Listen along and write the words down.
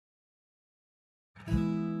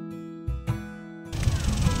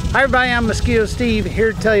Hi everybody, I'm Mosquito Steve,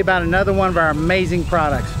 here to tell you about another one of our amazing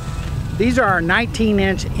products. These are our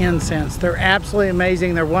 19-inch incense. They're absolutely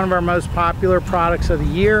amazing. They're one of our most popular products of the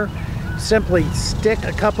year. Simply stick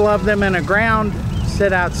a couple of them in the ground,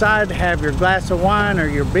 sit outside, have your glass of wine or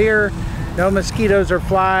your beer. No mosquitoes or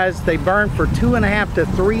flies. They burn for 2.5 to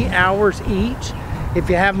 3 hours each. If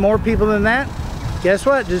you have more people than that, guess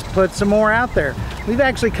what? Just put some more out there. We've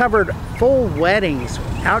actually covered full weddings,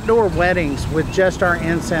 outdoor weddings, with just our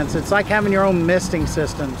incense. It's like having your own misting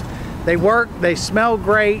systems. They work, they smell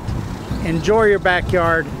great. Enjoy your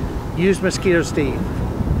backyard. Use Mosquito Steve.